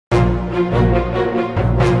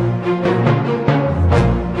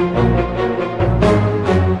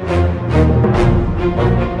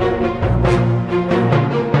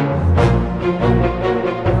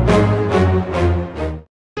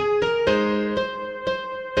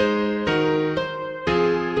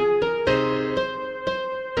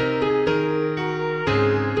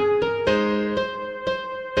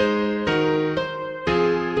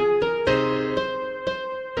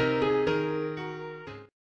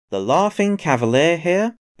The Laughing Cavalier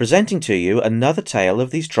here, presenting to you another tale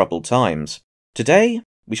of these troubled times. Today,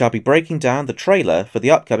 we shall be breaking down the trailer for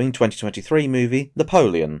the upcoming 2023 movie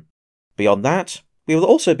Napoleon. Beyond that, we will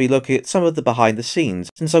also be looking at some of the behind the scenes,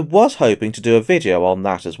 since I was hoping to do a video on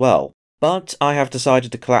that as well. But I have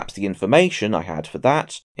decided to collapse the information I had for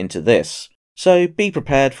that into this, so be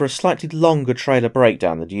prepared for a slightly longer trailer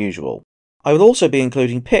breakdown than usual. I will also be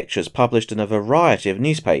including pictures published in a variety of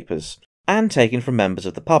newspapers, and taken from members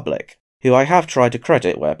of the public, who I have tried to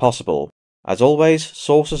credit where possible. As always,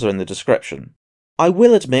 sources are in the description. I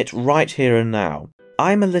will admit right here and now,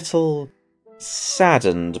 I'm a little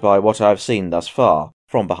saddened by what I've seen thus far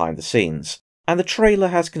from behind the scenes, and the trailer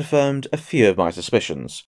has confirmed a few of my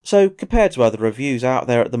suspicions. So compared to other reviews out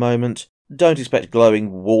there at the moment, don't expect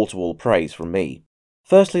glowing wall-to-wall praise from me.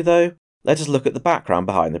 Firstly though, let us look at the background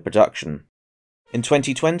behind the production. In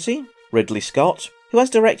 2020, Ridley Scott, who has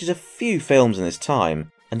directed a few films in his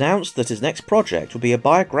time, announced that his next project would be a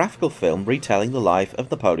biographical film retelling the life of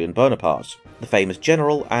Napoleon Bonaparte, the famous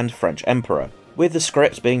general and French emperor, with the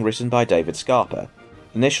script being written by David Scarpa.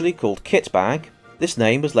 Initially called Kitbag, this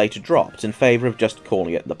name was later dropped in favour of just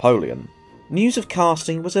calling it Napoleon. News of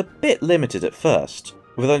casting was a bit limited at first,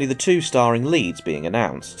 with only the two starring leads being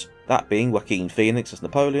announced, that being Joaquin Phoenix as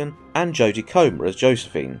Napoleon and Jodie Comer as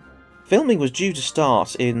Joséphine. Filming was due to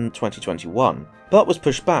start in 2021, but was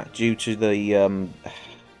pushed back due to the,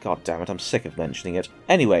 God damn it, I'm sick of mentioning it.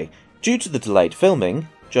 Anyway, due to the delayed filming,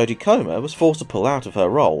 Jodie Comer was forced to pull out of her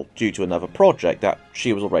role due to another project that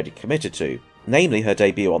she was already committed to, namely her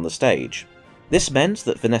debut on the stage. This meant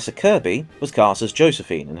that Vanessa Kirby was cast as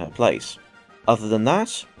Joséphine in her place. Other than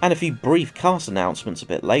that, and a few brief cast announcements a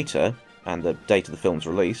bit later, and the date of the film's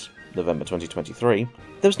release, November 2023,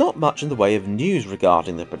 there was not much in the way of news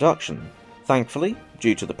regarding the production. Thankfully,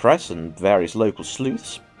 due to the press and various local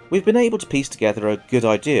sleuths, we've been able to piece together a good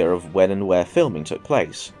idea of when and where filming took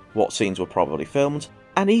place, what scenes were probably filmed,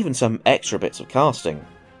 and even some extra bits of casting,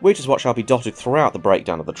 which is what shall be dotted throughout the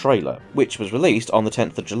breakdown of the trailer, which was released on the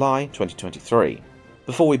 10th of July 2023.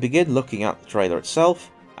 Before we begin looking at the trailer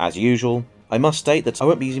itself, as usual, I must state that I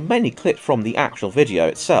won't be using many clips from the actual video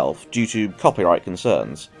itself due to copyright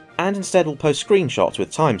concerns, and instead will post screenshots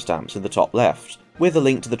with timestamps in the top left, with a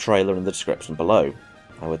link to the trailer in the description below.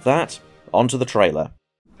 And with that, on to the trailer.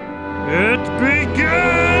 It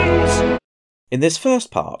begins! In this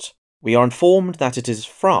first part, we are informed that it is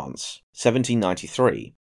France,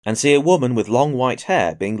 1793, and see a woman with long white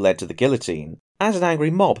hair being led to the guillotine, as an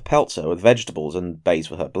angry mob pelts her with vegetables and bays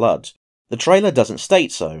for her blood. The trailer doesn't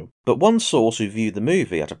state so, but one source who viewed the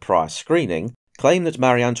movie at a prior screening claimed that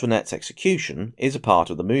Marie Antoinette's execution is a part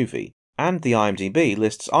of the movie, and the IMDb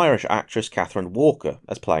lists Irish actress Catherine Walker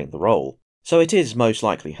as playing the role, so it is most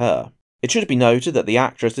likely her. It should be noted that the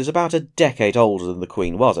actress is about a decade older than the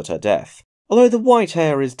Queen was at her death, although the white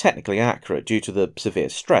hair is technically accurate due to the severe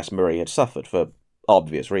stress Marie had suffered for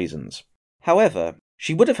obvious reasons. However,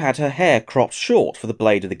 she would have had her hair cropped short for the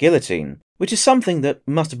blade of the guillotine, which is something that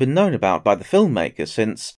must have been known about by the filmmakers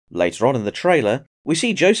since, later on in the trailer, we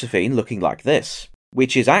see Joséphine looking like this.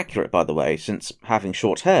 Which is accurate, by the way, since having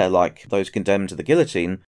short hair like those condemned to the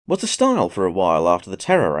guillotine was the style for a while after the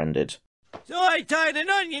terror ended. So I tied an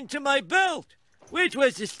onion to my belt, which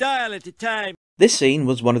was the style at the time. This scene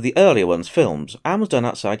was one of the earlier ones filmed, and was done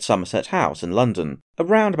outside Somerset House in London,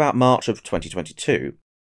 around about March of 2022.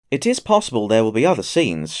 It is possible there will be other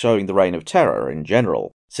scenes showing the Reign of Terror in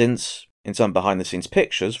general, since, in some behind-the-scenes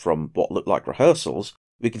pictures from what looked like rehearsals,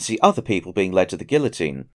 we can see other people being led to the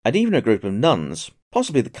guillotine, and even a group of nuns,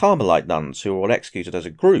 possibly the Carmelite nuns who were all executed as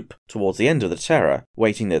a group towards the end of the terror,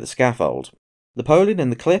 waiting near the scaffold. Napoleon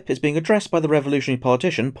in the clip is being addressed by the revolutionary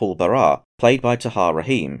politician Paul Barras, played by Tahar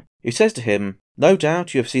Rahim, who says to him, "No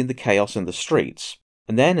doubt you have seen the chaos in the streets."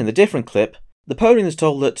 And then, in the different clip, Napoleon is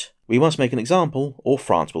told that, "We must make an example, or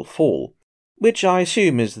France will fall," which I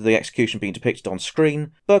assume is the execution being depicted on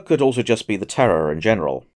screen, but could also just be the terror in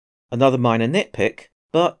general. Another minor nitpick,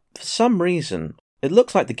 but for some reason, it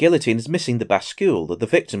looks like the guillotine is missing the bascule that the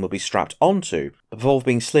victim will be strapped onto before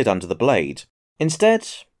being slid under the blade. Instead,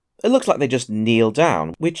 It looks like they just kneel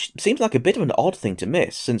down, which seems like a bit of an odd thing to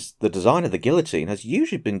miss, since the design of the guillotine has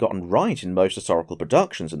usually been gotten right in most historical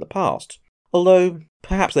productions in the past. Although,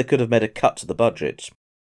 perhaps they could have made a cut to the budget.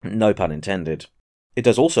 No pun intended. It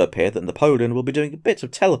does also appear that Napoleon will be doing a bit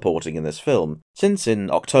of teleporting in this film, since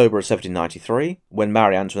in October of 1793, when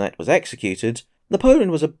Marie Antoinette was executed,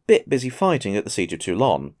 Napoleon was a bit busy fighting at the Siege of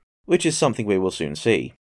Toulon, which is something we will soon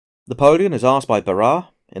see. Napoleon is asked by Barras,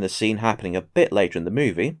 in a scene happening a bit later in the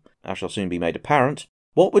movie, as shall soon be made apparent,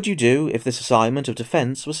 what would you do if this assignment of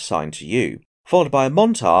defence was assigned to you? Followed by a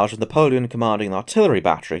montage of Napoleon commanding an artillery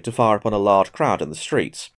battery to fire upon a large crowd in the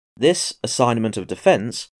streets. This assignment of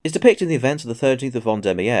defence is depicted in the events of the 13th of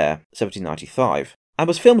Vendémiaire, 1795, and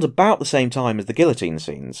was filmed about the same time as the guillotine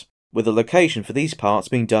scenes, with the location for these parts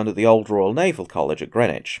being done at the Old Royal Naval College at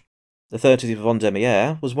Greenwich. The 13th of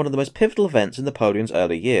Vendémiaire was one of the most pivotal events in Napoleon's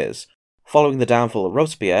early years. Following the downfall of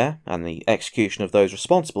Robespierre and the execution of those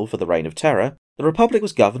responsible for the Reign of Terror, the Republic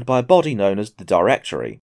was governed by a body known as the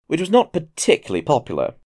Directory, which was not particularly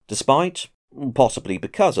popular, despite, possibly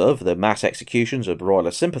because of, the mass executions of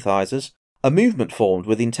royalist sympathisers. A movement formed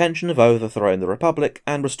with the intention of overthrowing the Republic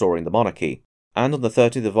and restoring the monarchy, and on the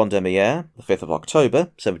 13th of Vendémiaire, the 5th of October,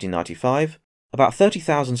 1795, about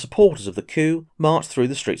 30,000 supporters of the coup marched through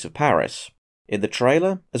the streets of Paris. In the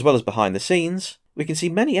trailer, as well as behind the scenes, we can see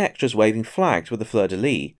many extras waving flags with the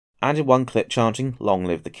fleur-de-lis, and in one clip chanting, "Long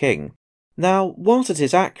live the King." Now, whilst it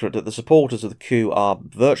is accurate that the supporters of the coup are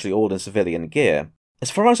virtually all in civilian gear,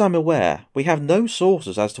 as far as I'm aware, we have no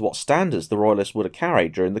sources as to what standards the royalists would have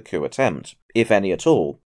carried during the coup attempt, if any at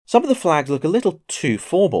all. Some of the flags look a little too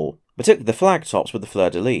formal, particularly the flag tops with the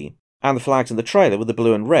fleur-de-lis, and the flags in the trailer with the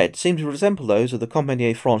blue and red seem to resemble those of the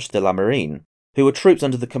Compagnie Franche de la Marine, who were troops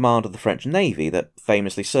under the command of the French Navy that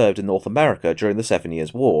famously served in North America during the 7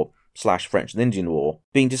 Years' War, French and Indian War,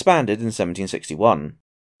 being disbanded in 1761.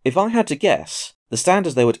 If I had to guess, the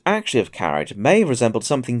standards they would actually have carried may have resembled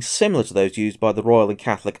something similar to those used by the Royal and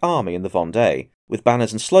Catholic Army in the Vendée, with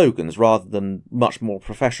banners and slogans rather than much more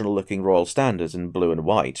professional-looking royal standards in blue and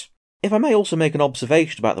white. If I may also make an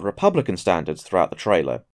observation about the Republican standards throughout the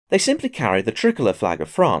trailer, they simply carry the tricolour flag of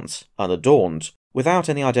France, unadorned, without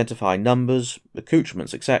any identifying numbers,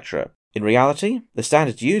 accoutrements, etc. In reality, the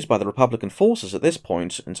standards used by the Republican forces at this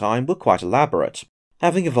point in time were quite elaborate,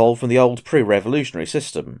 having evolved from the old pre-revolutionary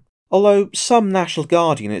system, although some National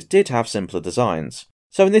Guard units did have simpler designs,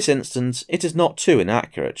 so in this instance it is not too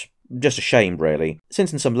inaccurate. Just a shame really,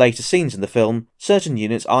 since in some later scenes in the film, certain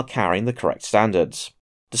units are carrying the correct standards.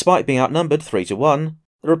 Despite being outnumbered 3-1,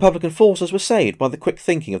 the Republican forces were saved by the quick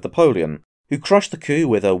thinking of Napoleon, who crushed the coup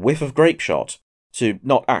with a whiff of grape shot, to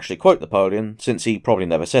not actually quote Napoleon, since he probably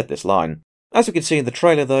never said this line. As we can see in the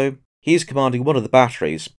trailer though, he is commanding one of the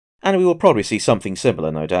batteries, and we will probably see something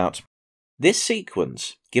similar no doubt. This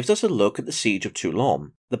sequence gives us a look at the Siege of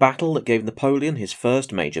Toulon, the battle that gave Napoleon his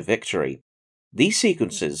first major victory. These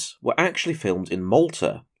sequences were actually filmed in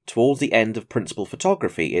Malta, towards the end of principal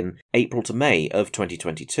photography in April to May of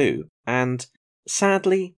 2022, and,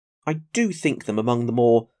 sadly, I do think them among the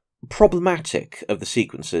more problematic of the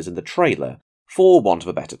sequences in the trailer, for want of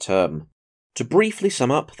a better term. To briefly sum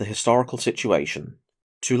up the historical situation,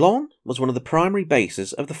 Toulon was one of the primary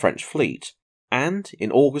bases of the French fleet, and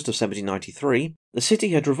in August of 1793, the city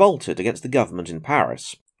had revolted against the government in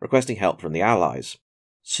Paris, requesting help from the Allies.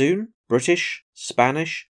 Soon, British,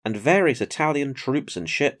 Spanish, and various Italian troops and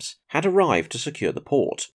ships had arrived to secure the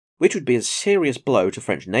port, which would be a serious blow to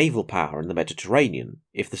French naval power in the Mediterranean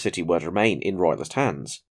if the city were to remain in royalist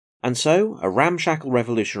hands. And so a ramshackle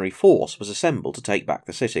revolutionary force was assembled to take back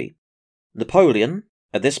the city. Napoleon,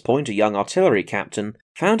 at this point a young artillery captain,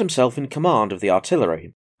 found himself in command of the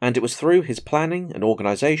artillery, and it was through his planning and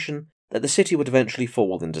organisation that the city would eventually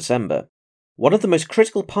fall in December. One of the most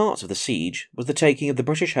critical parts of the siege was the taking of the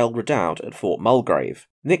British-held redoubt at Fort Mulgrave,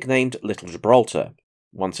 nicknamed Little Gibraltar.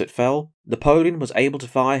 Once it fell, Napoleon was able to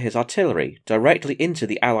fire his artillery directly into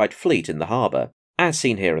the Allied fleet in the harbour, as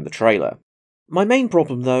seen here in the trailer. My main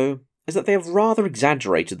problem, though, is that they have rather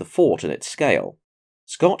exaggerated the fort in its scale.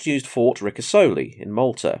 Scott used Fort Ricasoli in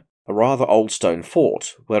Malta, a rather old stone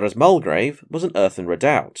fort, whereas Mulgrave was an earthen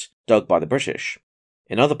redoubt, dug by the British.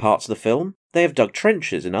 In other parts of the film, they have dug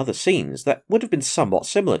trenches in other scenes that would have been somewhat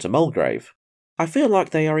similar to Mulgrave. I feel like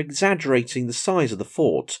they are exaggerating the size of the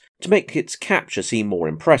fort to make its capture seem more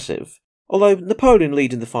impressive, although Napoleon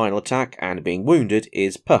leading the final attack and being wounded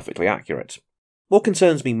is perfectly accurate. What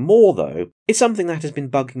concerns me more, though, is something that has been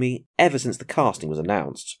bugging me ever since the casting was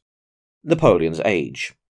announced. Napoleon's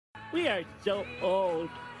age. We are so old.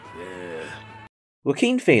 Yeah.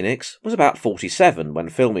 Joaquin Phoenix was about 47 when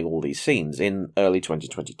filming all these scenes in early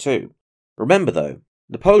 2022. Remember though,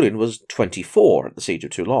 Napoleon was 24 at the Siege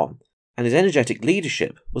of Toulon, and his energetic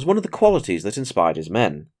leadership was one of the qualities that inspired his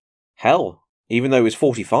men. Hell, even though he was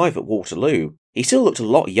 45 at Waterloo, he still looked a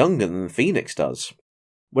lot younger than Phoenix does.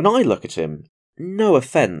 When I look at him, no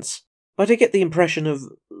offence, but I get the impression of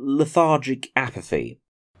lethargic apathy.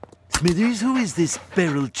 Smithers, who is this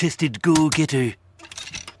barrel-chested go-getter?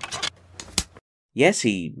 Yes,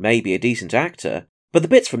 he may be a decent actor, but the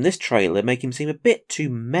bits from this trailer make him seem a bit too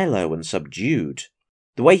mellow and subdued.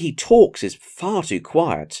 The way he talks is far too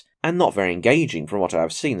quiet, and not very engaging from what I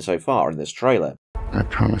have seen so far in this trailer. I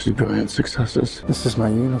promise you brilliant successes. This is my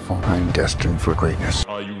uniform. I'm destined for greatness.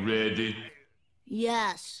 Are you ready?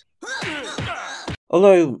 Yes.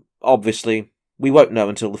 Although, obviously, we won't know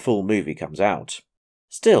until the full movie comes out.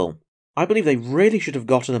 Still, I believe they really should have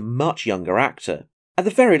gotten a much younger actor, at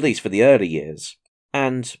the very least for the early years,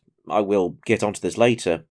 and I will get onto this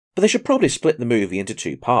later, but they should probably split the movie into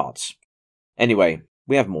 2 parts. Anyway,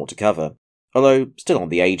 we have more to cover, although still on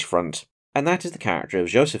the age front, and that is the character of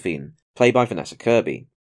Joséphine, played by Vanessa Kirby.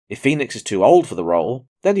 If Phoenix is too old for the role,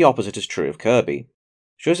 then the opposite is true of Kirby.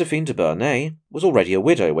 Joséphine de Bernay was already a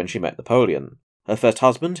widow when she met Napoleon, her first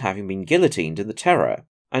husband having been guillotined in the Terror,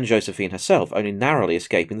 and Joséphine herself only narrowly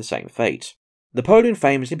escaping the same fate. Napoleon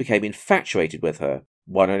famously became infatuated with her.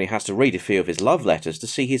 One only has to read a few of his love letters to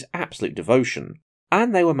see his absolute devotion,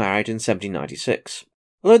 and they were married in 1796,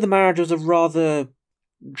 although the marriage was a rather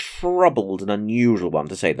troubled and unusual one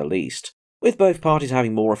to say the least, with both parties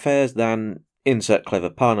having more affairs than insert clever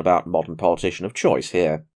pun about modern politician of choice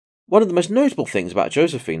here. One of the most notable things about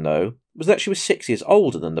Joséphine, though, was that she was 6 years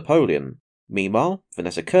older than Napoleon. Meanwhile,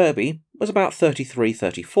 Vanessa Kirby was about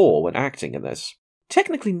 33-34 when acting in this.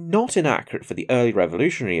 Technically not inaccurate for the early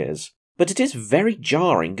revolutionary years, but it is very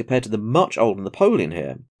jarring compared to the much older Napoleon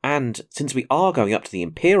here, and since we are going up to the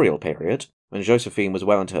Imperial period, when Joséphine was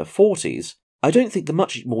well into her 40s, I don't think the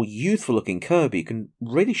much more youthful-looking Kirby can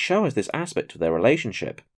really show us this aspect of their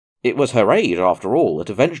relationship. It was her age, after all,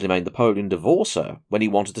 that eventually made Napoleon divorce her when he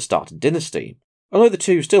wanted to start a dynasty, although the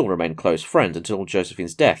two still remained close friends until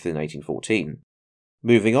Josephine's death in 1814.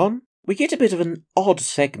 Moving on, we get a bit of an odd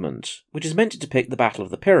segment, which is meant to depict the Battle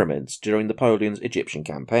of the Pyramids during Napoleon's Egyptian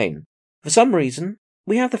campaign. For some reason,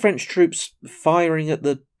 we have the French troops firing at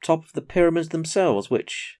the top of the pyramids themselves,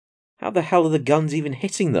 which... how the hell are the guns even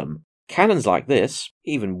hitting them? Cannons like this,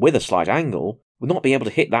 even with a slight angle, would not be able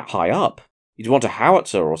to hit that high up. You'd want a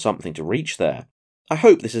howitzer or something to reach there. I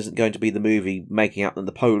hope this isn't going to be the movie making out that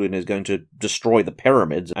Napoleon is going to destroy the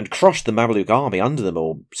pyramids and crush the Mamluk army under them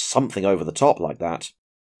or something over the top like that.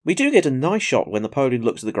 We do get a nice shot when Napoleon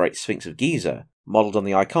looks at the Great Sphinx of Giza, modelled on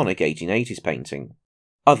the iconic 1880s painting.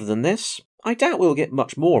 Other than this, I doubt we'll get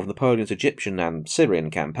much more of Napoleon's Egyptian and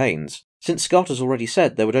Syrian campaigns, since Scott has already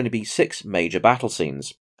said there would only be 6 major battle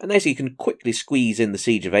scenes, unless he can quickly squeeze in the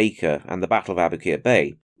Siege of Acre and the Battle of Aboukir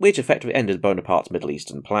Bay, which effectively ended Bonaparte's Middle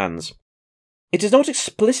Eastern plans. It is not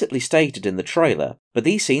explicitly stated in the trailer, but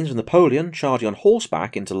these scenes of Napoleon charging on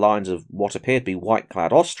horseback into lines of what appear to be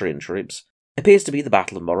white-clad Austrian troops appears to be the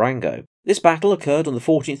Battle of Marengo. This battle occurred on the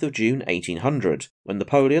 14th of June 1800, when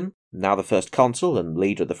Napoleon, now the first consul and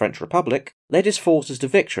leader of the French Republic, led his forces to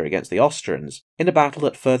victory against the Austrians in a battle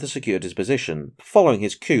that further secured his position following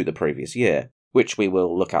his coup the previous year, which we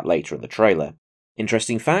will look at later in the trailer.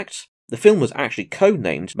 Interesting fact, the film was actually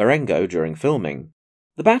codenamed Marengo during filming.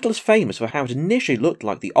 The battle is famous for how it initially looked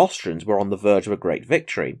like the Austrians were on the verge of a great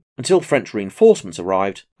victory, until French reinforcements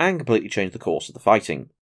arrived and completely changed the course of the fighting.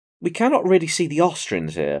 We cannot really see the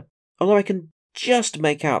Austrians here, although I can just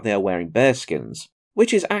make out they are wearing bearskins,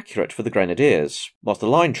 which is accurate for the Grenadiers, whilst the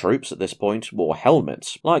line troops at this point wore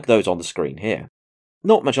helmets, like those on the screen here.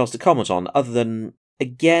 Not much else to comment on other than,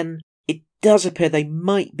 again, it does appear they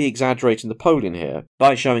might be exaggerating Napoleon here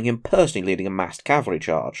by showing him personally leading a massed cavalry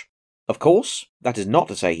charge. Of course, that is not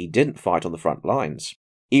to say he didn't fight on the front lines.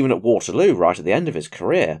 Even at Waterloo, right at the end of his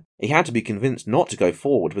career, he had to be convinced not to go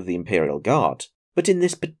forward with the Imperial Guard. But in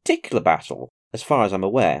this particular battle, as far as I'm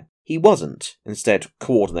aware, he wasn't, instead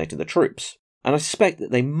coordinating the troops. And I suspect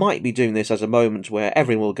that they might be doing this as a moment where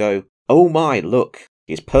everyone will go, "Oh my, look,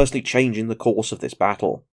 he is personally changing the course of this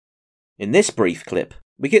battle." In this brief clip,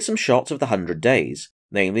 we get some shots of the 100 Days,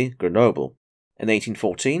 namely Grenoble. In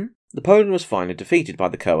 1814, Napoleon was finally defeated by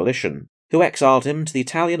the coalition, who exiled him to the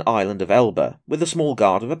Italian island of Elba with a small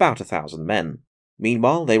guard of about 1,000 men.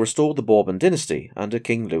 Meanwhile, they restored the Bourbon dynasty under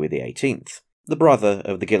King Louis XVIII, the brother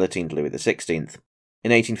of the guillotined Louis XVI.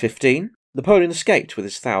 In 1815, Napoleon escaped with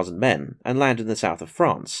his 1,000 men and landed in the south of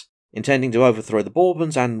France, intending to overthrow the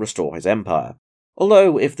Bourbons and restore his empire.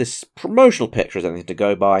 Although, if this promotional picture is anything to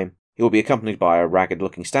go by, he will be accompanied by a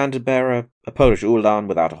ragged-looking standard-bearer, a Polish Ulan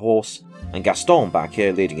without a horse, and Gaston back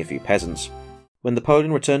here leading a few peasants. When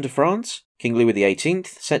Napoleon returned to France, King Louis XVIII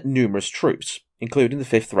sent numerous troops, including the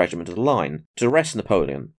 5th Regiment of the Line, to arrest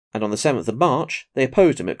Napoleon, and on the 7th of March they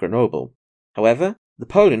opposed him at Grenoble. However,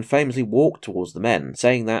 Napoleon famously walked towards the men,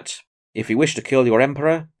 saying that, "If you wish to kill your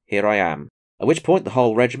emperor, here I am," at which point the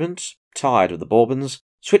whole regiment, tired of the Bourbons,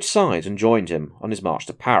 switched sides and joined him on his march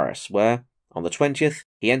to Paris, where, on the 20th,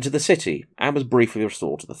 he entered the city and was briefly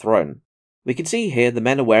restored to the throne. We can see here the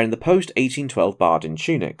men are wearing the post-1812 Bardin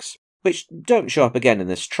tunics, which don't show up again in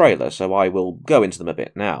this trailer, so I will go into them a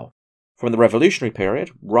bit now. From the Revolutionary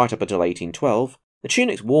period, right up until 1812, the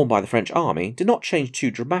tunics worn by the French army did not change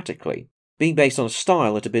too dramatically, being based on a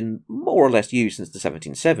style that had been more or less used since the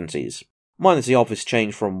 1770s, minus the obvious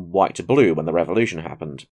change from white to blue when the Revolution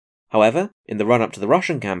happened. However, in the run-up to the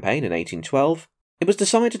Russian campaign in 1812, it was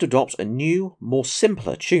decided to adopt a new, more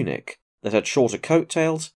simpler tunic that had shorter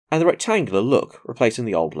coattails and a rectangular look replacing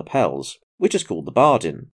the old lapels, which is called the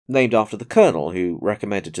Bardin, named after the colonel who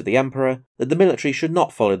recommended to the emperor that the military should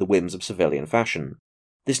not follow the whims of civilian fashion.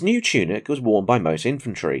 This new tunic was worn by most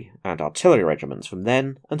infantry and artillery regiments from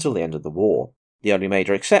then until the end of the war, the only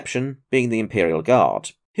major exception being the Imperial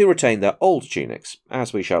Guard, who retained their old tunics,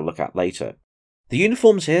 as we shall look at later. The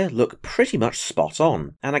uniforms here look pretty much spot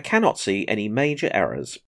on, and I cannot see any major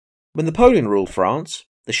errors. When Napoleon ruled France,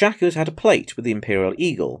 the shakos had a plate with the Imperial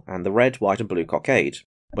Eagle and the red, white and blue cockade.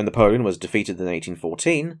 When Napoleon was defeated in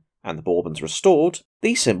 1814, and the Bourbons restored,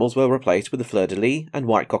 these symbols were replaced with the fleur-de-lis and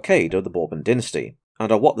white cockade of the Bourbon dynasty,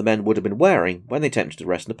 and are what the men would have been wearing when they attempted to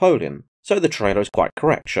arrest Napoleon, so the trailer is quite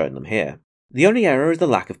correct showing them here. The only error is the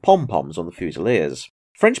lack of pom-poms on the fusiliers.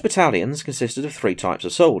 French battalions consisted of 3 types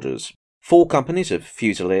of soldiers: 4 companies of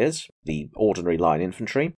fusiliers, the ordinary line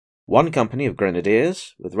infantry, 1 company of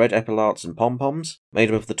grenadiers, with red epaulets and pom-poms, made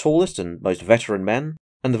up of the tallest and most veteran men,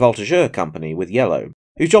 and the voltigeur company with yellow,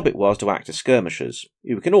 whose job it was to act as skirmishers,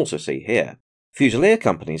 who we can also see here. Fusilier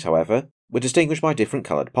companies, however, were distinguished by different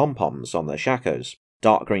coloured pom-poms on their shakos: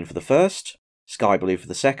 dark green for the first, sky blue for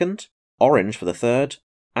the second, orange for the third,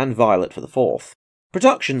 and violet for the fourth.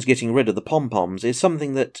 Productions getting rid of the pom-poms is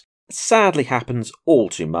something that sadly happens all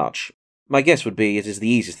too much. My guess would be it is the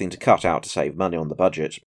easiest thing to cut out to save money on the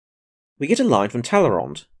budget. We get a line from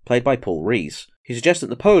Talleyrand, played by Paul Rees, who suggests that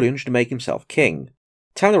Napoleon should make himself king.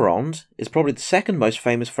 Talleyrand is probably the second most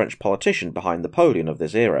famous French politician behind Napoleon of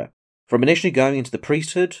this era. From initially going into the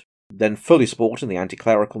priesthood, then fully supporting the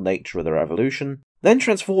anti-clerical nature of the revolution, then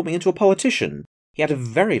transforming into a politician, he had a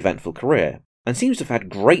very eventful career, and seems to have had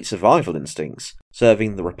great survival instincts,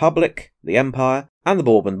 serving the Republic, the Empire, and the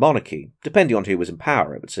Bourbon monarchy, depending on who was in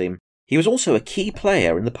power, it would seem. He was also a key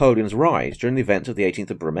player in Napoleon's rise during the events of the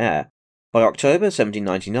 18th of Brumaire. By October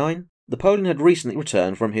 1799, Napoleon had recently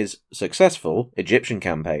returned from his successful Egyptian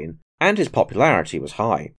campaign, and his popularity was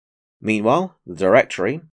high. Meanwhile, the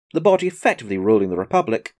Directory, the body effectively ruling the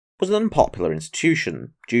Republic, was an unpopular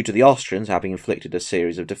institution, due to the Austrians having inflicted a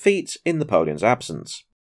series of defeats in Napoleon's absence.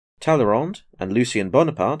 Talleyrand and Lucien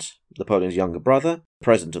Bonaparte, Napoleon's younger brother,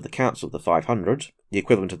 president of the Council of the 500, the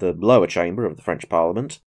equivalent of the lower chamber of the French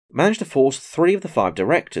Parliament, managed to force 3 of the 5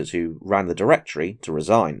 directors who ran the Directory to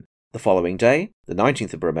resign. The following day, the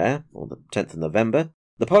 19th of Brumaire, or the 10th of November,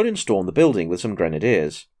 Napoleon stormed the building with some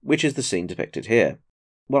grenadiers, which is the scene depicted here.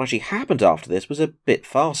 What actually happened after this was a bit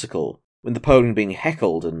farcical, with Napoleon being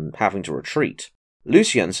heckled and having to retreat.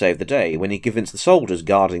 Lucien saved the day when he convinced the soldiers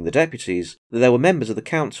guarding the deputies that there were members of the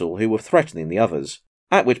council who were threatening the others,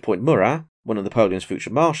 at which point Murat, one of Napoleon's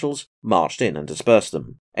future marshals, marched in and dispersed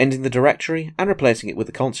them, ending the Directory and replacing it with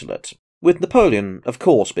the consulate, with Napoleon, of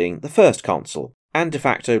course, being the first consul, and de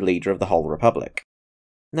facto leader of the whole Republic.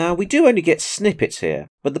 Now, we do only get snippets here,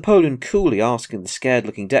 but Napoleon coolly asking the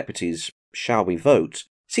scared-looking deputies, "Shall we vote?"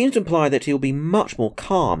 seems to imply that he will be much more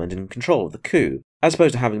calm and in control of the coup, as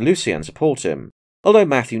opposed to having Lucien support him, although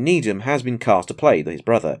Matthew Needham has been cast to play his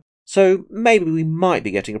brother, so maybe we might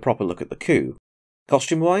be getting a proper look at the coup.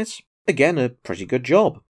 Costume-wise, again a pretty good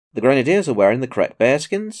job. The grenadiers are wearing the correct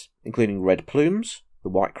bearskins, including red plumes, the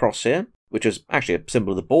white cross here, which is actually a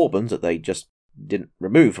symbol of the Bourbons that they just didn't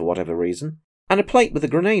remove for whatever reason, and a plate with a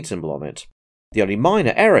grenade symbol on it. The only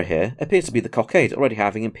minor error here appears to be the cockade already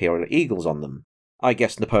having Imperial eagles on them. I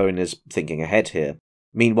guess Napoleon is thinking ahead here.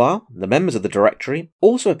 Meanwhile, the members of the Directory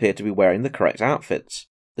also appear to be wearing the correct outfits.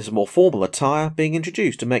 There's a more formal attire being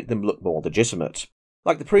introduced to make them look more legitimate.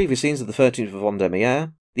 Like the previous scenes of the 13th of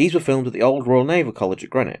Vendémiaire, these were filmed at the old Royal Naval College at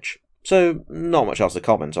Greenwich, so not much else to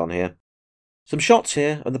comment on here. Some shots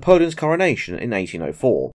here of Napoleon's coronation in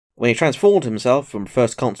 1804, when he transformed himself from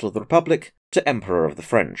First Consul of the Republic to Emperor of the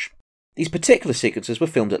French. These particular sequences were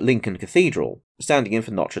filmed at Lincoln Cathedral, standing in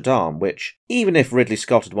for Notre Dame, which, even if Ridley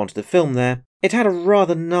Scott had wanted to film there, it had a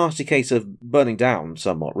rather nasty case of burning down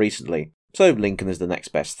somewhat recently, so Lincoln is the next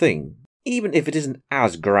best thing, even if it isn't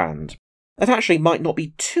as grand. That actually might not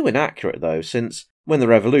be too inaccurate though, since when the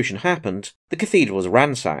Revolution happened, the cathedral was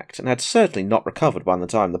ransacked and had certainly not recovered by the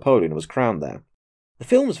time Napoleon was crowned there. The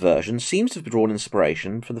film's version seems to have drawn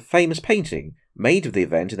inspiration from the famous painting made of the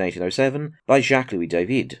event in 1807 by Jacques-Louis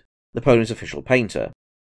David, Napoleon's official painter.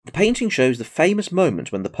 The painting shows the famous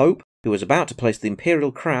moment when the Pope, who was about to place the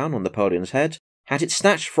imperial crown on Napoleon's head, had it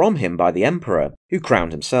snatched from him by the Emperor, who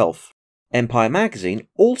crowned himself. Empire magazine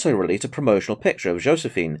also released a promotional picture of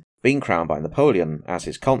Joséphine being crowned by Napoleon as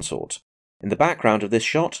his consort. In the background of this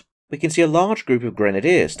shot, we can see a large group of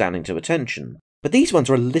grenadiers standing to attention, but these ones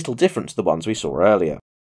are a little different to the ones we saw earlier.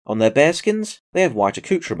 On their bearskins, they have white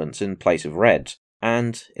accoutrements in place of red,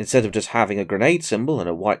 and instead of just having a grenade symbol and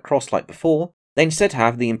a white cross like before, they instead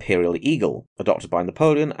have the Imperial eagle, adopted by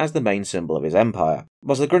Napoleon as the main symbol of his empire,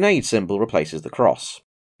 whilst the grenade symbol replaces the cross.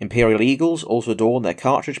 Imperial eagles also adorn their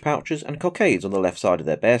cartridge pouches and cockades on the left side of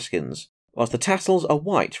their bearskins, whilst the tassels are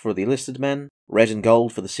white for the enlisted men, red and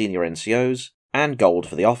gold for the senior NCOs, and gold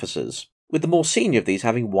for the officers, with the more senior of these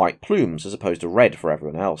having white plumes as opposed to red for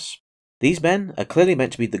everyone else. These men are clearly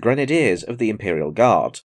meant to be the grenadiers of the Imperial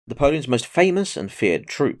Guard, Napoleon's most famous and feared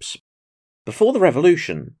troops. Before the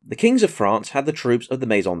Revolution, the kings of France had the troops of the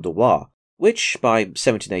Maison de War, which, by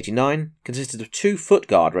 1789, consisted of 2 foot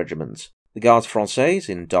guard regiments, the Gardes Françaises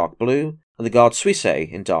in dark blue, and the Gardes Suisses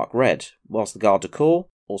in dark red, whilst the Garde du Corps,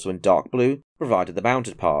 also in dark blue, provided the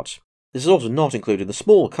mounted part. This is also not included the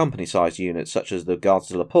small company-sized units such as the Gardes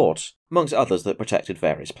de la Porte, amongst others that protected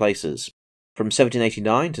various places. From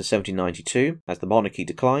 1789 to 1792, as the monarchy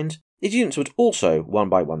declined, these units would also one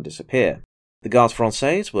by one disappear. The Gardes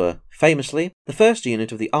Françaises were, famously, the first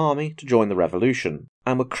unit of the army to join the Revolution,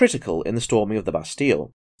 and were critical in the storming of the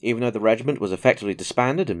Bastille. Even though the regiment was effectively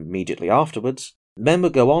disbanded immediately afterwards, the men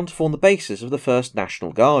would go on to form the basis of the first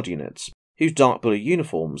National Guard units, whose dark blue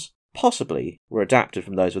uniforms, possibly, were adapted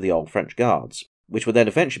from those of the old French Guards, which would then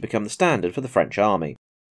eventually become the standard for the French army.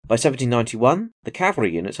 By 1791, the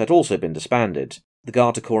cavalry units had also been disbanded, the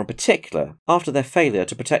Garde du Corps in particular, after their failure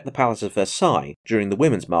to protect the Palace of Versailles during the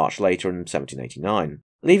Women's March later in 1789,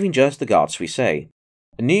 leaving just the Garde Suisses.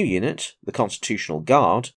 A new unit, the Constitutional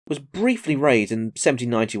Guard, was briefly raised in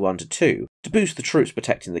 1791-2 to boost the troops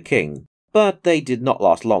protecting the king, but they did not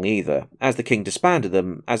last long either, as the king disbanded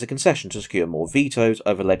them as a concession to secure more vetoes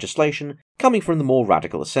over legislation coming from the more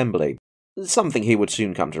radical assembly, something he would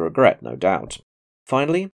soon come to regret, no doubt.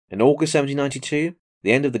 Finally, in August 1792,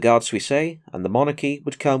 the end of the Garde Suisses and the monarchy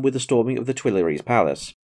would come with the storming of the Tuileries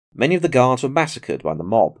Palace. Many of the guards were massacred by the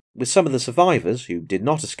mob, with some of the survivors, who did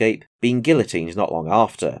not escape, being guillotined not long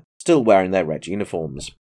after, still wearing their red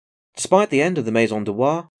uniforms. Despite the end of the Maison de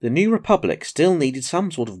War, the new republic still needed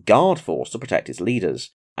some sort of guard force to protect its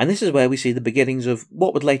leaders, and this is where we see the beginnings of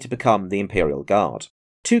what would later become the Imperial Guard.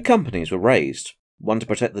 2 companies were raised, one to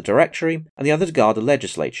protect the Directory and the other to guard the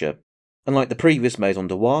legislature. Unlike the previous Maison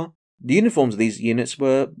de War, the uniforms of these units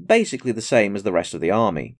were basically the same as the rest of the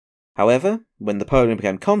army. However, when Napoleon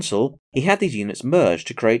became consul, he had these units merged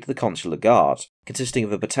to create the Consular Guard, consisting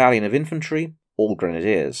of a battalion of infantry, all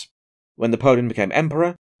grenadiers. When Napoleon became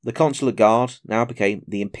emperor, the Consular Guard now became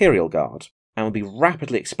the Imperial Guard, and would be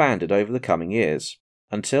rapidly expanded over the coming years,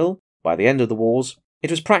 until, by the end of the wars, it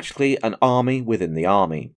was practically an army within the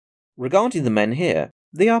army. Regarding the men here,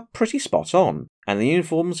 they are pretty spot on, and the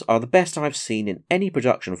uniforms are the best I've seen in any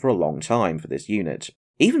production for a long time for this unit.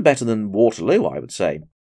 Even better than Waterloo, I would say.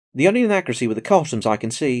 The only inaccuracy with the costumes I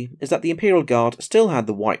can see is that the Imperial Guard still had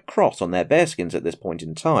the white cross on their bearskins at this point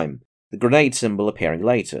in time, the grenade symbol appearing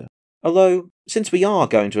later. Although, since we are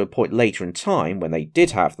going to a point later in time when they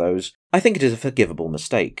did have those, I think it is a forgivable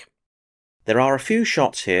mistake. There are a few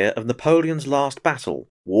shots here of Napoleon's last battle,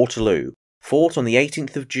 Waterloo, fought on the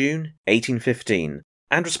 18th of June, 1815,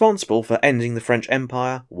 and responsible for ending the French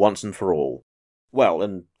Empire once and for all. Well,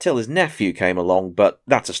 until his nephew came along, but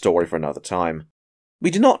that's a story for another time. We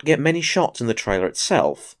do not get many shots in the trailer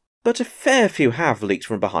itself, but a fair few have leaked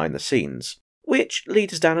from behind the scenes, which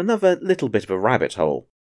leads us down another little bit of a rabbit hole.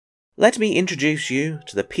 Let me introduce you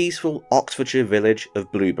to the peaceful Oxfordshire village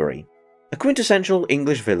of Blueberry, a quintessential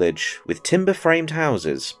English village with timber-framed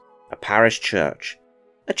houses, a parish church,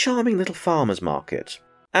 a charming little farmer's market,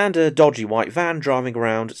 and a dodgy white van driving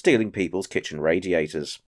around stealing people's kitchen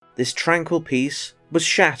radiators. This tranquil peace was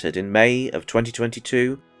shattered in May of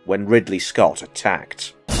 2022 when Ridley Scott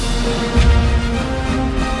attacked.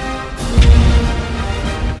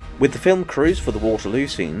 With the film crews for the Waterloo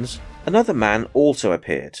scenes, another man also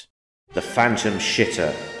appeared. the phantom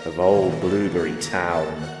shitter of old Blueberry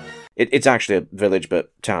Town. It's actually a village,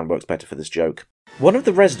 but town works better for this joke. One of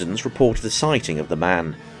the residents reported the sighting of the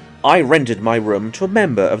man. I rented my room to a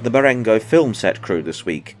member of the Marengo film set crew this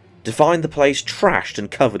week, to find the place trashed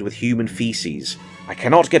and covered with human feces. I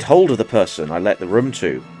cannot get hold of the person I let the room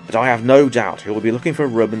to, but I have no doubt he will be looking for a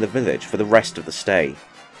room in the village for the rest of the stay.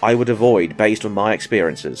 I would avoid based on my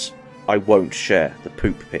experiences. I won't share the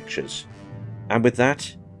poop pictures. And with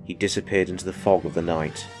that, he disappeared into the fog of the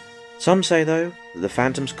night. Some say, though, that the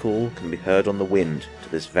Phantom's call can be heard on the wind to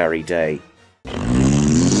this very day.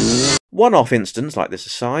 One-off instance like this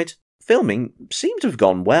aside, filming seemed to have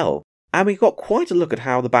gone well, and we got quite a look at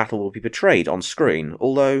how the battle will be portrayed on screen,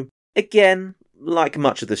 although, again, like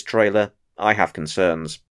much of this trailer, I have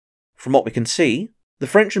concerns. From what we can see, the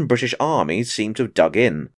French and British armies seem to have dug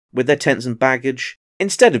in, with their tents and baggage,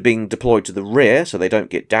 instead of being deployed to the rear so they don't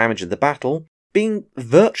get damaged in the battle, being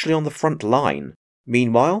virtually on the front line.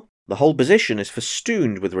 Meanwhile, the whole position is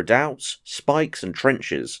festooned with redoubts, spikes and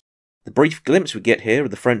trenches. The brief glimpse we get here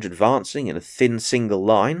of the French advancing in a thin single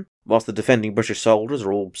line, whilst the defending British soldiers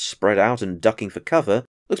are all spread out and ducking for cover,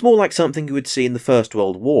 looks more like something you would see in the First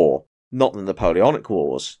World War, not the Napoleonic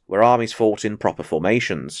Wars, where armies fought in proper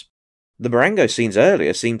formations. The Marengo scenes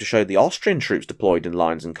earlier seemed to show the Austrian troops deployed in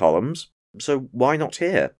lines and columns, so why not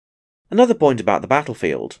here? Another point about the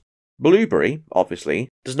battlefield. Blueberry, obviously,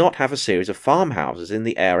 does not have a series of farmhouses in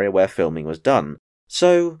the area where filming was done,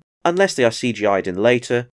 so, unless they are CGI'd in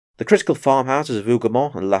later, the critical farmhouses of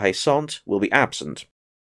Hougoumont and La Haye-Sainte will be absent.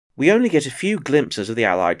 We only get a few glimpses of the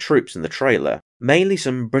Allied troops in the trailer, mainly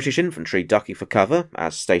some British infantry ducking for cover,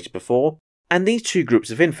 as stated before, and these two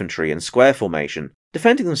groups of infantry in square formation,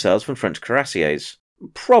 defending themselves from French cuirassiers,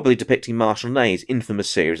 probably depicting Marshal Ney's infamous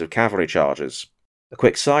series of cavalry charges. A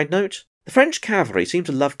quick side note, the French cavalry seem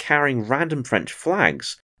to love carrying random French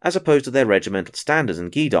flags, as opposed to their regimental standards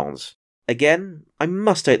and guidons. Again, I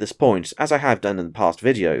must state this point, as I have done in past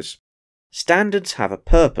videos. Standards have a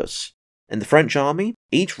purpose. In the French army,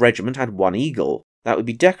 each regiment had one eagle that would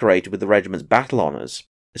be decorated with the regiment's battle honours.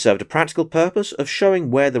 It served a practical purpose of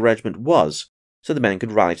showing where the regiment was, so the men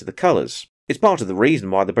could rally to the colours. It's part of the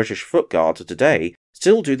reason why the British Foot Guards of today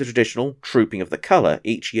still do the traditional trooping of the colour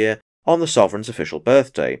each year on the sovereign's official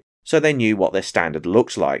birthday, so they knew what their standard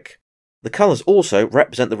looks like. The colours also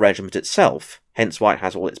represent the regiment itself, hence why it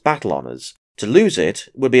has all its battle honours. To lose it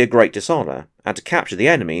would be a great dishonour, and to capture the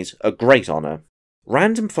enemies a great honour.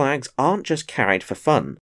 Random flags aren't just carried for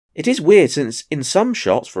fun. It is weird since in some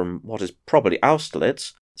shots from what is probably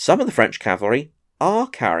Austerlitz, some of the French cavalry are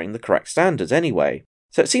carrying the correct standards anyway,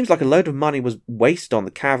 so it seems like a load of money was wasted on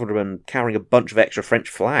the cavalrymen carrying a bunch of extra French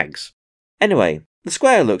flags. Anyway, the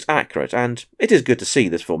square looks accurate, and it is good to see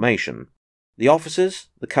this formation. The officers,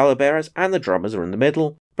 the colour bearers and the drummers are in the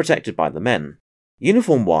middle, protected by the men.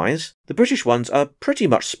 Uniform-wise, the British ones are pretty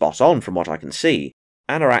much spot on from what I can see,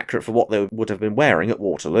 and are accurate for what they would have been wearing at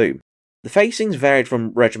Waterloo. The facings varied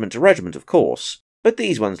from regiment to regiment, of course, but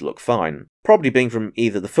these ones look fine, probably being from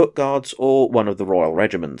either the Foot Guards or one of the Royal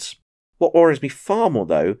Regiments. What worries me far more,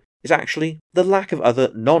 though, is actually the lack of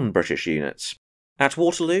other non-British units. At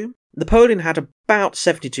Waterloo, Napoleon had about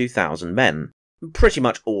 72,000 men, pretty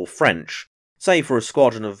much all French, save for a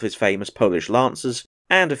squadron of his famous Polish lancers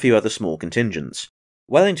and a few other small contingents.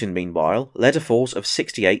 Wellington, meanwhile, led a force of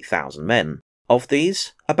 68,000 men. Of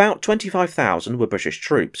these, about 25,000 were British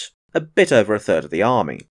troops, a bit over a third of the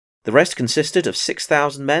army. The rest consisted of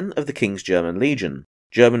 6,000 men of the King's German Legion,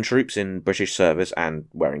 German troops in British service and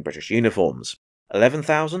wearing British uniforms.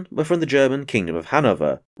 11,000 were from the German Kingdom of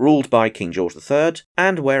Hanover, ruled by King George III,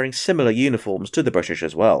 and wearing similar uniforms to the British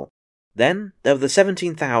as well. Then there were the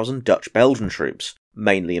 17,000 Dutch-Belgian troops,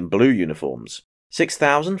 mainly in blue uniforms,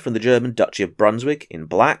 6,000 from the German Duchy of Brunswick in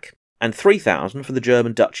black, and 3,000 from the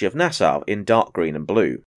German Duchy of Nassau in dark green and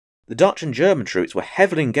blue. The Dutch and German troops were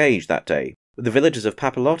heavily engaged that day, with the villages of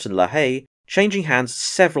Papelotte and La Haye changing hands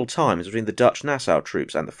several times between the Dutch Nassau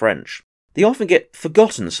troops and the French. They often get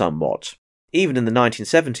forgotten somewhat. Even in the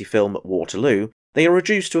 1970 film Waterloo, they are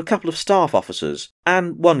reduced to a couple of staff officers,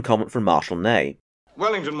 and one comment from Marshal Ney.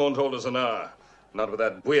 Wellington won't hold us an hour. Not with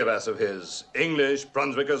that bouillabaisse of his. English,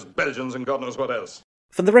 Brunswickers, Belgians, and God knows what else.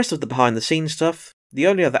 From the rest of the behind-the-scenes stuff, the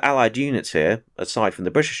only other Allied units here, aside from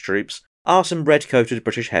the British troops, are some red-coated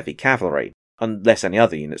British heavy cavalry, unless any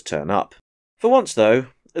other units turn up. For once, though,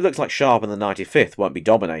 it looks like Sharp and the 95th won't be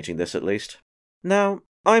dominating this at least. Now,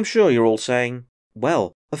 I'm sure you're all saying,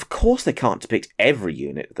 well, of course they can't depict every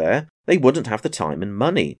unit there. They wouldn't have the time and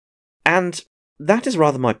money. And that is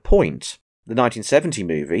rather my point. The 1970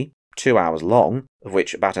 movie, 2 hours long, of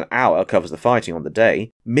which about an hour covers the fighting on the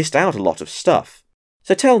day, missed out a lot of stuff.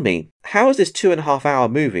 So tell me, how is this 2.5-hour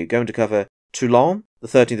movie going to cover Toulon, the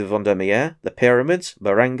 13th of Vendémiaire, the Pyramids,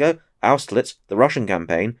 Marengo, Austerlitz, the Russian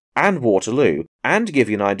campaign, and Waterloo, and give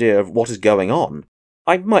you an idea of what is going on?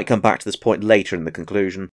 I might come back to this point later in the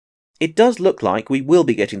conclusion. It does look like we will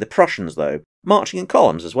be getting the Prussians, though, marching in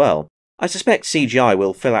columns as well. I suspect CGI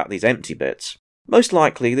will fill out these empty bits. Most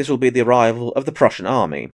likely this will be the arrival of the Prussian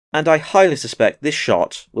army, and I highly suspect this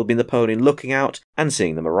shot will be Napoleon looking out and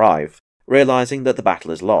seeing them arrive, realising that the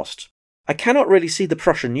battle is lost. I cannot really see the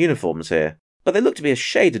Prussian uniforms here, but they look to be a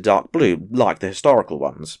shade of dark blue, like the historical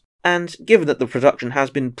ones. And given that the production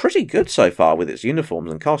has been pretty good so far with its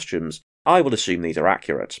uniforms and costumes, I will assume these are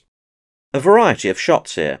accurate. A variety of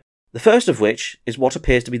shots here, the first of which is what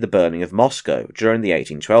appears to be the burning of Moscow during the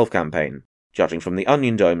 1812 campaign, judging from the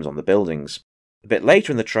onion domes on the buildings. A bit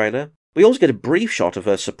later in the trailer, we also get a brief shot of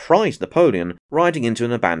a surprised Napoleon riding into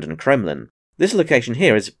an abandoned Kremlin. This location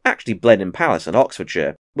here is actually Blenheim Palace in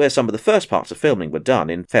Oxfordshire, where some of the first parts of filming were done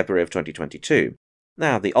in February of 2022.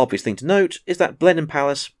 Now, the obvious thing to note is that Blenheim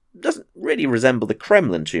Palace doesn't really resemble the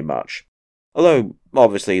Kremlin too much. Although,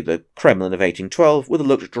 obviously, the Kremlin of 1812 would have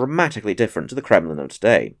looked dramatically different to the Kremlin of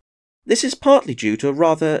today. This is partly due to a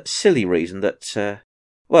rather silly reason that,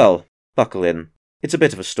 well, buckle in. It's a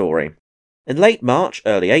bit of a story. In late March,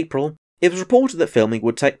 early April, it was reported that filming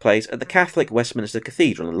would take place at the Catholic Westminster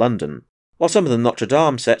Cathedral in London. While some of the Notre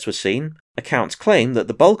Dame sets were seen, accounts claim that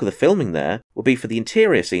the bulk of the filming there would be for the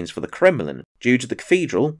interior scenes for the Kremlin, due to the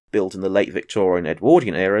cathedral, built in the late Victorian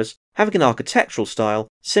Edwardian eras, having an architectural style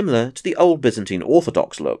similar to the old Byzantine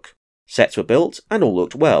Orthodox look. Sets were built and all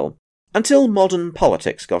looked well, until modern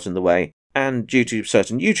politics got in the way, and due to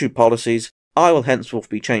certain YouTube policies, I will henceforth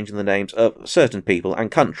be changing the names of certain people and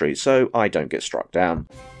countries so I don't get struck down.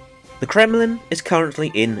 The Kremlin is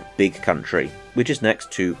currently in Big Country, which is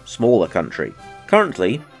next to Smaller Country.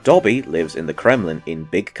 Currently, Dobby lives in the Kremlin in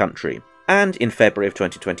Big Country, and in February of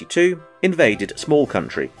 2022, invaded Small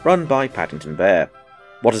Country, run by Paddington Bear.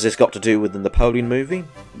 What has this got to do with the Napoleon movie,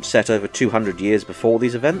 set over 200 years before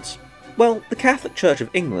these events? Well, the Catholic Church of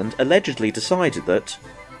England allegedly decided that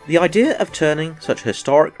the idea of turning such a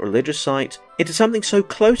historic religious site into something so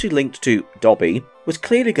closely linked to Dobby was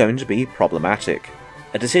clearly going to be problematic.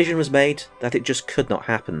 A decision was made that it just could not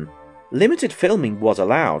happen. Limited filming was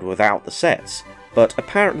allowed without the sets, but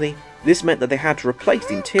apparently this meant that they had to replace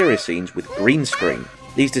the interior scenes with green screen.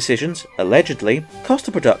 These decisions, allegedly, cost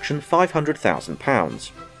the production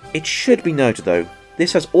 £500,000. It should be noted though,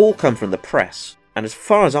 this has all come from the press, and as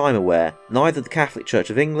far as I'm aware, neither the Catholic Church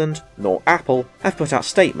of England nor Apple have put out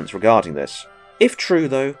statements regarding this. If true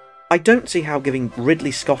though, I don't see how giving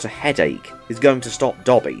Ridley Scott a headache is going to stop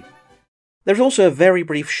Dobby. There's also a very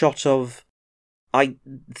brief shot of, I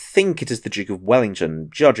think it is the Duke of Wellington,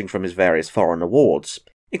 judging from his various foreign awards,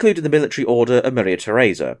 including the Military Order of Maria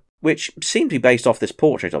Theresa, which seemed to be based off this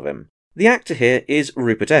portrait of him. The actor here is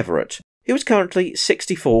Rupert Everett, who is currently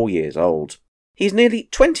 64 years old. He's nearly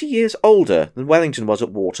 20 years older than Wellington was at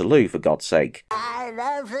Waterloo, for God's sake. I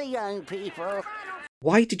love the young people.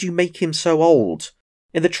 Why did you make him so old?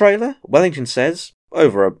 In the trailer, Wellington says,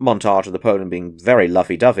 over a montage of Napoleon being very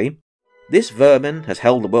lovey-dovey, "This vermin has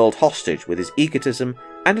held the world hostage with his egotism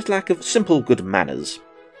and his lack of simple good manners."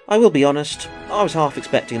 I will be honest, I was half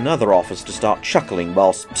expecting another officer to start chuckling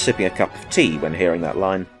whilst sipping a cup of tea when hearing that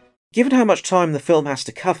line. Given how much time the film has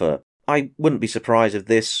to cover, I wouldn't be surprised if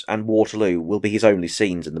this and Waterloo will be his only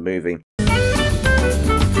scenes in the movie.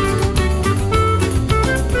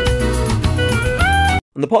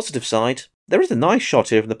 On the positive side, there is a nice shot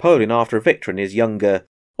here of Napoleon after a victory in his younger,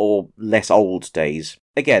 or less old days.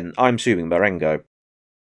 Again, I'm assuming Marengo.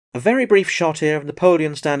 A very brief shot here of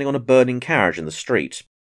Napoleon standing on a burning carriage in the street.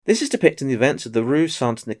 This is depicting the events of the Rue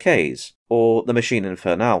Sainte-Nicase, or the Machine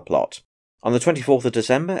Infernale plot. On the 24th of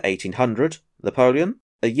December 1800, Napoleon,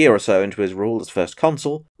 a year or so into his rule as first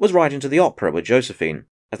consul, was riding to the opera with Joséphine.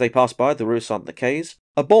 As they passed by the Rue Sainte-Nicase,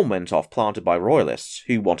 a bomb went off planted by royalists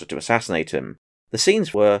who wanted to assassinate him. The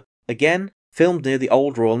scenes were, again, filmed near the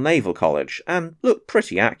old Royal Naval College, and look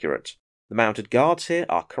pretty accurate. The mounted guards here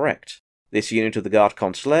are correct. This unit of the Garde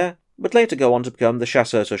Consulaire would later go on to become the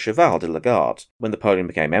Chasseurs au Cheval de la Garde, when Napoleon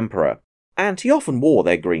became emperor, and he often wore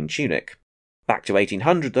their green tunic. Back to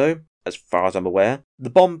 1800 though, as far as I'm aware, the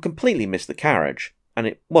bomb completely missed the carriage, and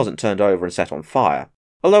it wasn't turned over and set on fire,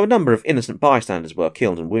 although a number of innocent bystanders were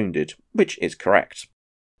killed and wounded, which is correct.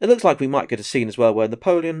 It looks like we might get a scene as well where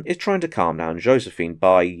Napoleon is trying to calm down Joséphine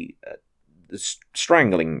by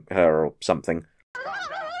strangling her or something.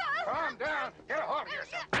 Calm down. Get a hold of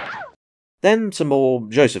yourself. Then some more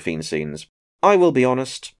Joséphine scenes. I will be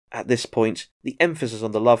honest, at this point, the emphasis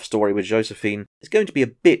on the love story with Joséphine is going to be a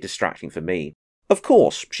bit distracting for me. Of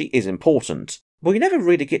course, she is important, but we never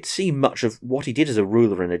really get to see much of what he did as a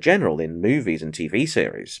ruler and a general in movies and TV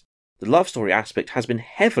series. The love story aspect has been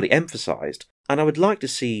heavily emphasised, and I would like to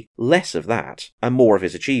see less of that, and more of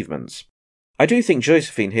his achievements. I do think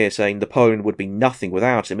Joséphine here saying Napoleon would be nothing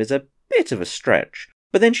without him is a bit of a stretch,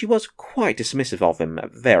 but then she was quite dismissive of him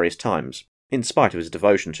at various times, in spite of his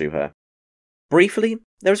devotion to her. Briefly,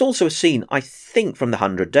 there is also a scene, I think from the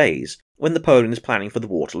 100 Days, when Napoleon is planning for the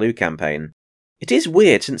Waterloo campaign. It is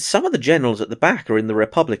weird since some of the generals at the back are in the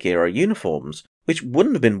Republic-era uniforms, which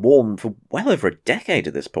wouldn't have been worn for well over a decade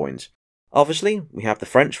at this point. Obviously, we have the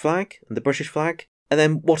French flag and the British flag, and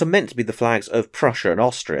then what are meant to be the flags of Prussia and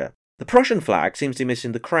Austria. The Prussian flag seems to be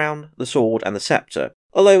missing the crown, the sword and the sceptre,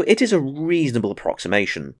 although it is a reasonable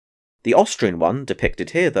approximation. The Austrian one, depicted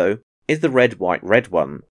here though, is the red-white-red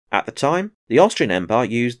one. At the time, the Austrian Empire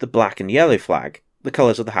used the black and yellow flag, the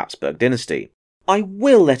colours of the Habsburg dynasty. I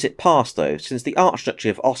will let it pass though, since the Archduchy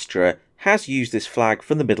of Austria has used this flag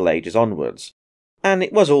from the Middle Ages onwards, and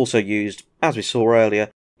it was also used, as we saw earlier,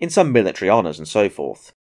 in some military honours and so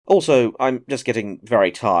forth. Also, I'm just getting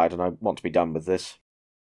very tired and I want to be done with this.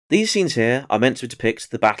 These scenes here are meant to depict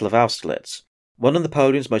the Battle of Austerlitz, one of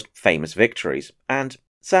Napoleon's most famous victories, and,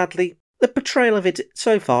 sadly, the portrayal of it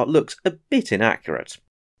so far looks a bit inaccurate.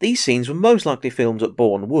 These scenes were most likely filmed at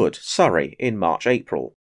Bourne Wood, Surrey, in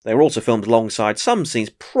March-April. They were also filmed alongside some scenes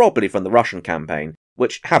probably from the Russian campaign,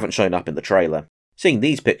 which haven't shown up in the trailer. Seeing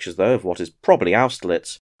these pictures, though, of what is probably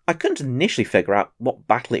Austerlitz, I couldn't initially figure out what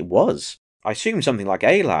battle it was. I assumed something like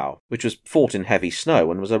Eylau, which was fought in heavy snow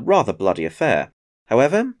and was a rather bloody affair.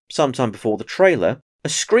 However, sometime before the trailer, a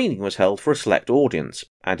screening was held for a select audience,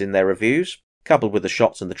 and in their reviews, coupled with the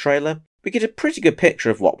shots in the trailer, we get a pretty good picture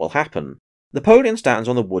of what will happen. Napoleon stands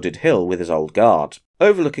on a wooded hill with his old guard,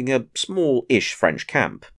 overlooking a small-ish French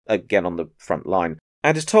camp, again on the front line,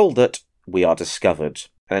 and is told that, "We are discovered,"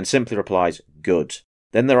 and then simply replies, "Good."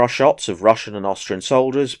 Then there are shots of Russian and Austrian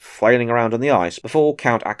soldiers flailing around on the ice before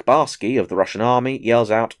Count Akbarsky of the Russian army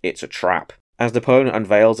yells out, "It's a trap," as Napoleon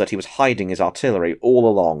unveils that he was hiding his artillery all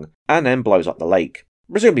along, and then blows up the lake,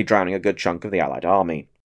 presumably drowning a good chunk of the Allied army.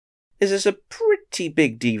 This is a pretty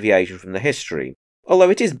big deviation from the history, although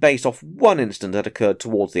it is based off one incident that occurred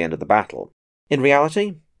towards the end of the battle. In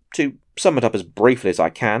reality, to sum it up as briefly as I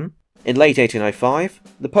can, in late 1805,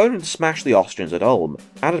 Napoleon had smashed the Austrians at Ulm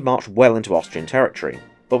and had marched well into Austrian territory,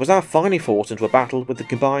 but was now finally forced into a battle with the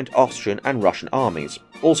combined Austrian and Russian armies,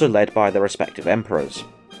 also led by their respective emperors.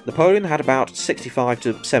 Napoleon had about 65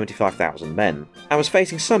 to 75,000 men, and was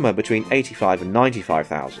facing somewhere between 85 and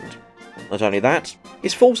 95,000. Not only that,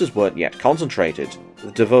 his forces weren't yet concentrated,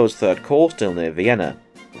 with Devoe's Third Corps still near Vienna.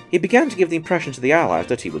 He began to give the impression to the Allies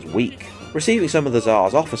that he was weak, receiving some of the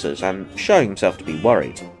Tsar's officers and showing himself to be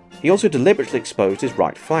worried. He also deliberately exposed his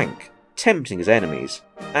right flank, tempting his enemies,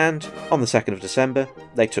 and on the 2nd of December,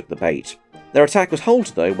 they took the bait. Their attack was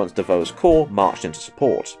halted though once Devoe's corps marched into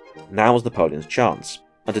support. Now was Napoleon's chance.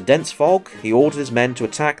 Under dense fog, he ordered his men to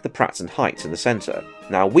attack the Pratzen Heights in the centre,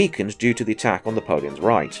 now weakened due to the attack on Napoleon's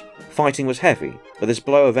right. Fighting was heavy, but this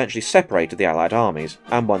blow eventually separated the Allied armies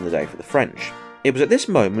and won the day for the French. It was at this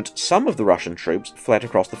moment some of the Russian troops fled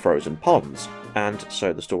across the frozen ponds, and,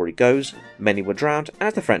 so the story goes, many were drowned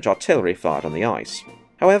as the French artillery fired on the ice.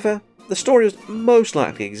 However, the story was most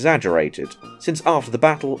likely exaggerated, since after the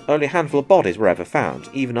battle only a handful of bodies were ever found,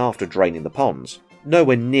 even after draining the ponds,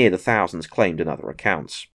 nowhere near the thousands claimed in other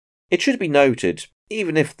accounts. It should be noted,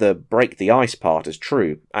 even if the break the ice part is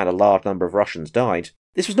true and a large number of Russians died,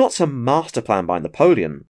 this was not some master plan by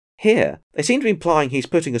Napoleon. Here, they seem to be implying he's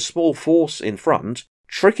putting a small force in front,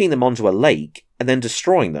 tricking them onto a lake, and then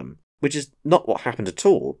destroying them, which is not what happened at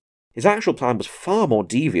all. His actual plan was far more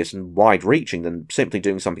devious and wide-reaching than simply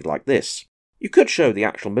doing something like this. You could show the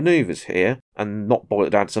actual manoeuvres here, and not boil it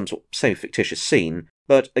down to some sort of semi-fictitious scene,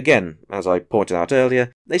 but again, as I pointed out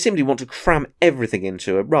earlier, they simply want to cram everything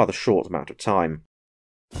into a rather short amount of time.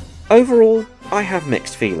 Overall, I have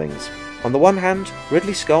mixed feelings. On the one hand,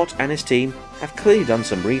 Ridley Scott and his team have clearly done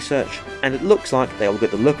some research, and it looks like they will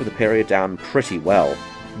get the look of the period down pretty well.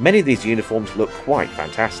 Many of these uniforms look quite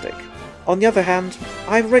fantastic. On the other hand,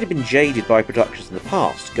 I've already been jaded by productions in the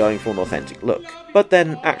past going for an authentic look, but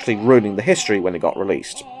then actually ruining the history when it got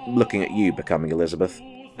released, looking at you becoming Elizabeth.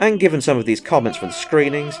 And given some of these comments from the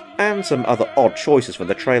screenings, and some other odd choices from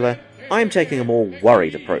the trailer, I am taking a more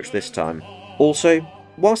worried approach this time. Also,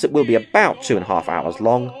 whilst it will be about 2.5 hours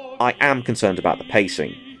long, I am concerned about the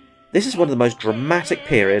pacing. This is one of the most dramatic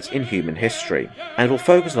periods in human history, and will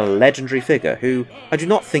focus on a legendary figure who I do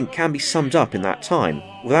not think can be summed up in that time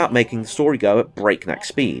without making the story go at breakneck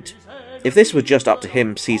speed. If this were just up to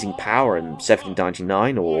him seizing power in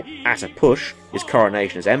 1799, or, at a push, his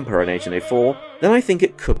coronation as emperor in 1804, then I think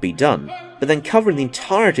it could be done. But then covering the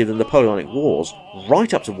entirety of the Napoleonic Wars,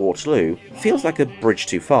 right up to Waterloo, feels like a bridge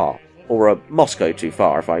too far. Or a Moscow too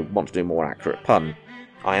far, if I want to do a more accurate pun.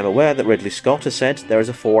 I am aware that Ridley Scott has said there is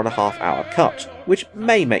a 4.5-hour cut, which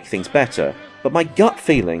may make things better, but my gut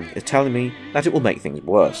feeling is telling me that it will make things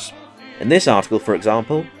worse. In this article, for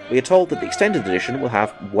example, we are told that the extended edition will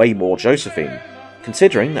have way more Joséphine.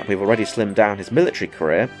 Considering that we've already slimmed down his military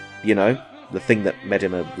career, you know, the thing that made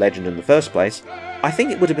him a legend in the first place, I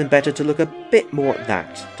think it would have been better to look a bit more at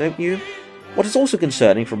that, don't you? What is also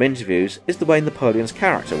concerning from interviews is the way Napoleon's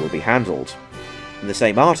character will be handled. In the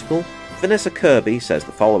same article, Vanessa Kirby says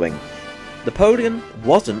the following: Napoleon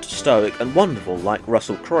wasn't stoic and wonderful like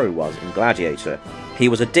Russell Crowe was in Gladiator. He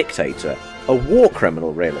was a dictator, a war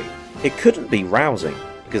criminal really. It couldn't be rousing,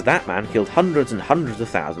 because that man killed hundreds and hundreds of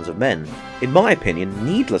thousands of men, in my opinion,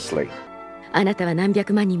 needlessly. あなたは何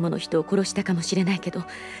百万人もの人を殺したかもしれないけど、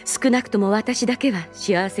少なくとも私だけは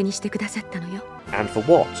幸せにしてくださったのよ。And for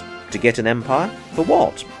what? To get an empire? For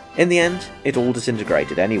what? In the end, it all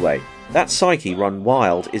disintegrated anyway. That psyche run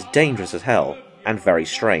wild is dangerous as hell, and very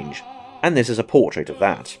strange, and this is a portrait of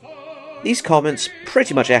that. These comments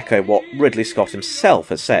pretty much echo what Ridley Scott himself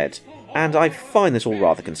has said, and I find this all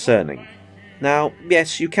rather concerning. Now,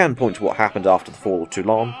 yes, you can point to what happened after the fall of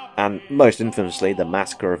Toulon, and most infamously the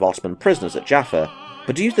massacre of Ottoman prisoners at Jaffa,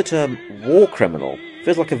 but to use the term war criminal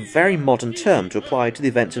feels like a very modern term to apply to the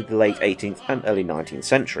events of the late 18th and early 19th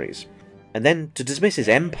centuries. And then to dismiss his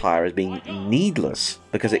empire as being needless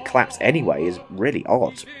because it collapsed anyway is really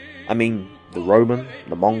odd. I mean, the Roman,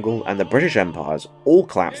 the Mongol, and the British empires all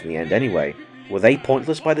collapsed in the end anyway. Were they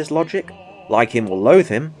pointless by this logic? Like him or loathe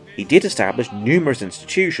him, he did establish numerous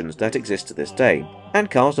institutions that exist to this day, and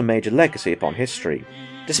cast a major legacy upon history.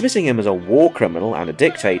 Dismissing him as a war criminal and a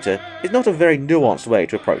dictator is not a very nuanced way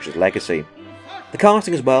to approach his legacy. The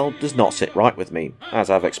casting as well does not sit right with me, as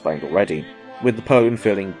I've explained already, with Napoleon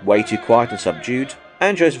feeling way too quiet and subdued,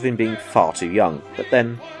 and Joséphine being far too young, but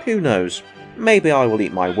then, who knows, maybe I will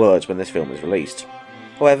eat my words when this film is released.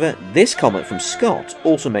 However, this comment from Scott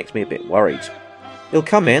also makes me a bit worried. He'll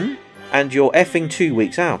come in, and you're effing 2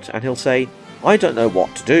 weeks out, and he'll say, "I don't know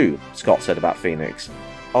what to do," Scott said about Phoenix.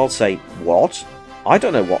 I'll say, "What? I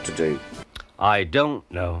don't know what to do." I don't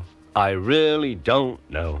know. I really don't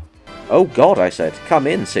know. "Oh God," I said, "come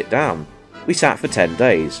in, sit down." We sat for 10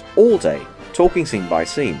 days, all day, talking scene by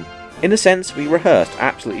scene. In a sense, we rehearsed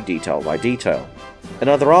absolutely detail by detail. In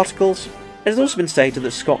other articles, it has also been stated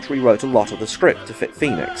that Scott rewrote a lot of the script to fit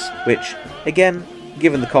Phoenix, which, again,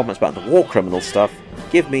 given the comments about the war criminal stuff,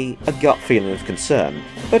 give me a gut feeling of concern.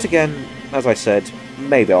 But again, as I said,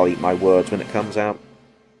 maybe I'll eat my words when it comes out.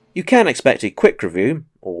 You can expect a quick review,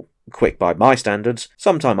 or quick by my standards,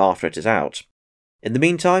 sometime after it is out. In the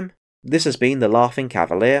meantime, this has been the Laughing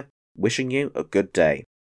Cavalier, wishing you a good day.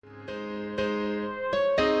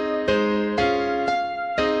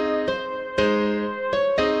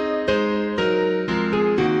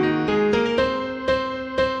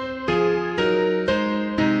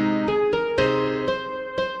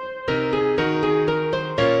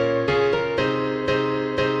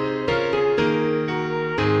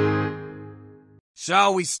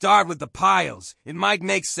 Shall we start with the piles? It might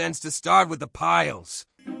make sense to start with the piles.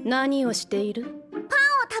 何をしている? パンを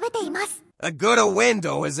食べています。 A good a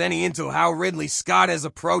window as any into how Ridley Scott has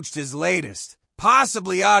approached his latest,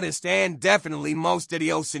 possibly oddest and definitely most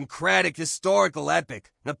idiosyncratic historical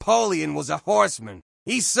epic. Napoleon was a horseman.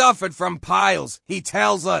 He suffered from piles, he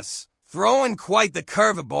tells us, throwing quite the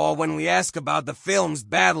curveball when we ask about the film's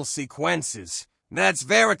battle sequences. That's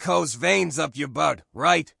varicose veins up your butt,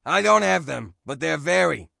 right? I don't have them, but they're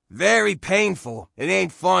very, very painful. It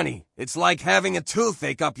ain't funny. It's like having a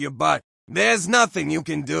toothache up your butt. There's nothing you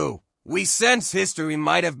can do. We sense history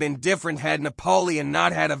might have been different had Napoleon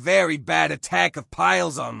not had a very bad attack of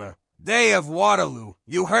piles on the day of Waterloo.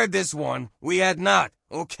 You heard this one. We had not.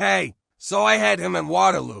 Okay. So I had him at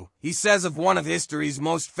Waterloo. He says of one of history's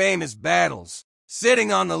most famous battles.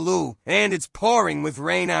 Sitting on the loo, and it's pouring with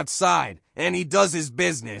rain outside, and he does his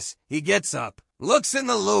business. He gets up, looks in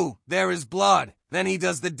the loo, there is blood. Then he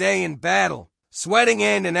does the day in battle. Sweating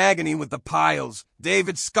and in agony with the piles,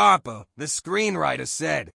 David Scarpa, the screenwriter,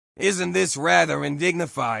 said, "Isn't this rather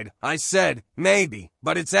indignified?" I said, "Maybe,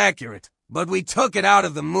 but it's accurate. But we took it out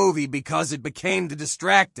of the movie because it became too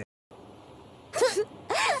distracting."